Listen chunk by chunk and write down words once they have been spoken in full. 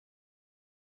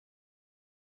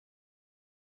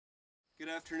Good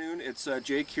afternoon, it's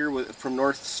Jake here from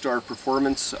North Star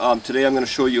Performance. Today I'm going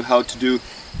to show you how to do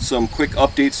some quick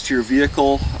updates to your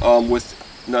vehicle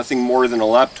with nothing more than a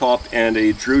laptop and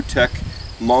a DrewTech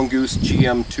Mongoose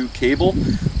GM-2 cable.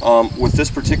 With this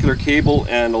particular cable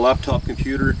and a laptop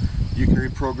computer, you can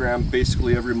reprogram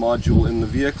basically every module in the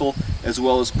vehicle, as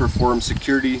well as perform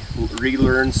security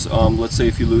relearns. Let's say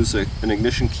if you lose an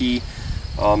ignition key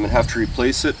and have to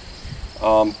replace it.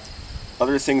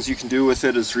 Other things you can do with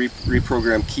it is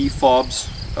reprogram key fobs.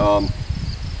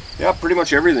 Yeah, pretty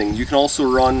much everything. You can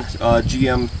also run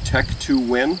GM Tech 2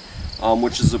 Win,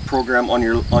 which is a program on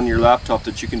your laptop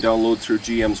that you can download through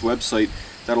GM's website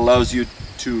that allows you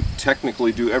to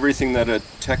technically do everything that a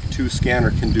Tech 2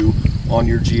 scanner can do on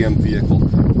your GM vehicle.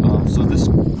 So this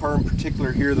car in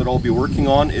particular here that I'll be working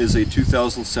on is a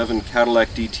 2007 Cadillac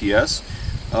DTS.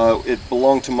 It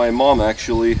belonged to my mom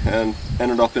actually and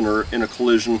ended up in a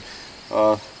collision.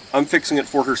 I'm fixing it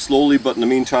for her slowly, but in the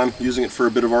meantime using it for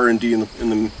a bit of R&D in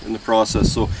the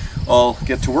process. So I'll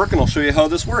get to work and I'll show you how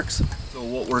this works. So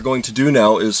what we're going to do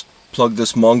now is plug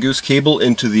this Mongoose cable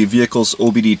into the vehicle's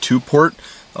OBD2 port,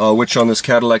 which on this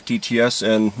Cadillac DTS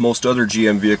and most other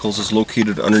GM vehicles is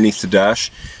located underneath the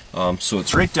dash. So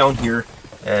it's right down here,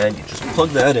 and you just plug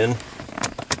that in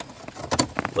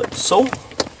like so,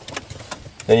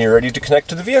 and you're ready to connect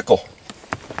to the vehicle.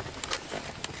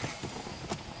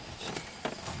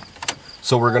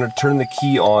 So we're going to turn the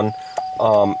key on.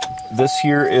 This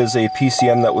here is a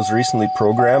PCM that was recently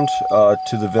programmed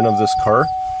to the VIN of this car.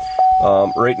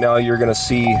 Right now you're going to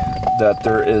see that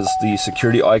there is the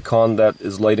security icon that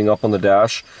is lighting up on the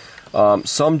dash.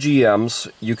 Some GMs,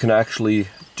 you can actually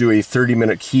do a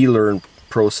 30-minute key learn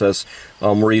process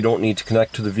where you don't need to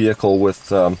connect to the vehicle with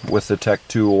the Tech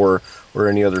 2 or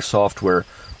any other software.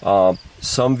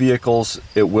 Some vehicles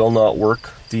it will not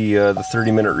work, the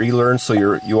 30-minute relearn, so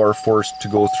you are forced to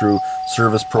go through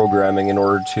service programming in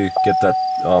order to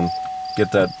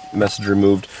get that message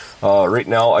removed. Right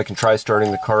now I can try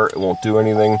starting the car, it won't do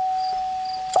anything.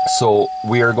 So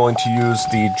we are going to use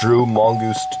the Drew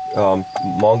Mongoose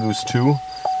 2,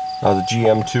 the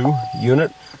GM2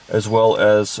 unit, as well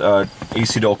as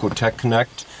AC Delco Tech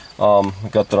Connect.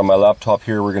 Got that on my laptop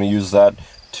here. We're going to use that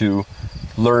to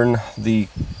learn the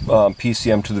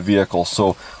PCM to the vehicle.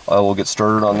 So I will get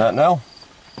started on that now.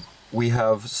 We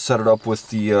have set it up with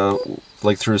the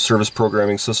through a service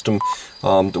programming system.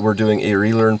 We're doing a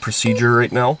relearn procedure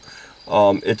right now.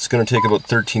 It's going to take about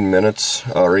 13 minutes.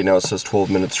 Right now it says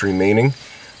 12 minutes remaining.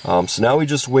 So now we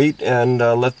just wait and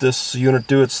let this unit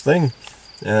do its thing,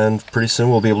 and pretty soon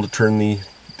we'll be able to turn the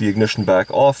ignition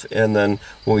back off, and then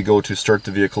when we go to start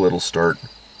the vehicle it'll start.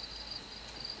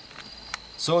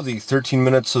 So the 13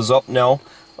 minutes is up now.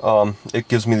 It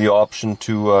gives me the option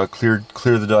to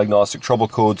clear the diagnostic trouble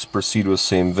codes, proceed with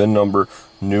same VIN number,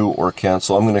 new, or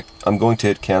cancel. I'm going to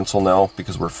hit cancel now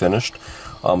because we're finished.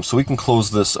 So we can close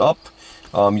this up.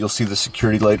 You'll see the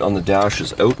security light on the dash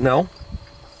is out now.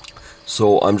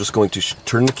 So I'm just going to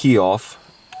turn the key off,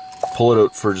 pull it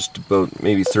out for just about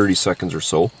maybe 30 seconds or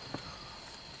so.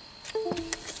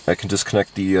 I can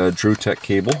disconnect the DrewTech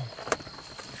cable.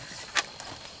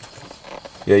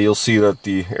 Yeah, you'll see that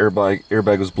the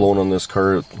airbag was blown on this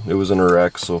car. It was in a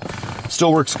wreck, so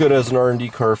still works good as an R&D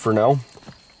car for now.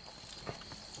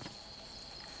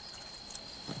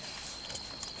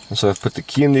 And so I've put the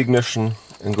key in the ignition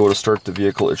and go to start the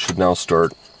vehicle. It should now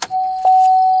start.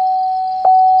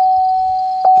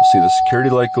 You'll see the security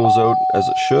light goes out as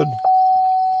it should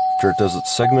after it does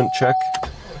its segment check.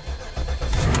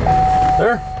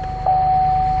 There.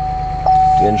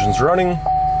 The engine's running.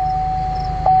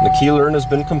 The key learn has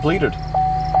been completed.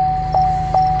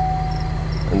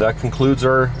 And that concludes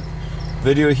our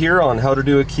video here on how to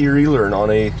do a key relearn on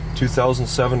a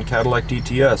 2007 Cadillac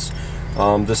DTS.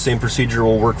 This same procedure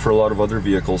will work for a lot of other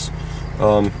vehicles.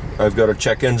 I've got a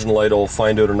check engine light. I'll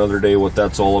find out another day what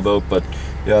that's all about, but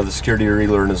yeah, the security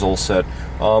relearn is all set.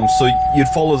 So you'd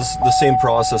follow the same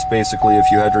process basically if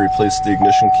you had to replace the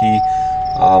ignition key.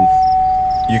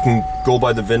 You can go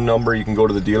by the VIN number, you can go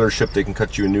to the dealership, they can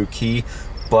cut you a new key.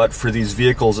 But for these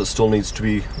vehicles, it still needs to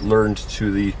be learned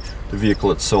to the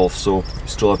vehicle itself, so you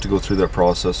still have to go through that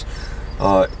process.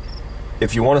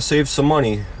 If you want to save some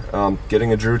money,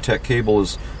 getting a DrewTech cable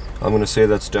is, I'm going to say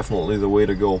that's definitely the way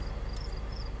to go.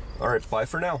 Alright, bye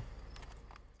for now.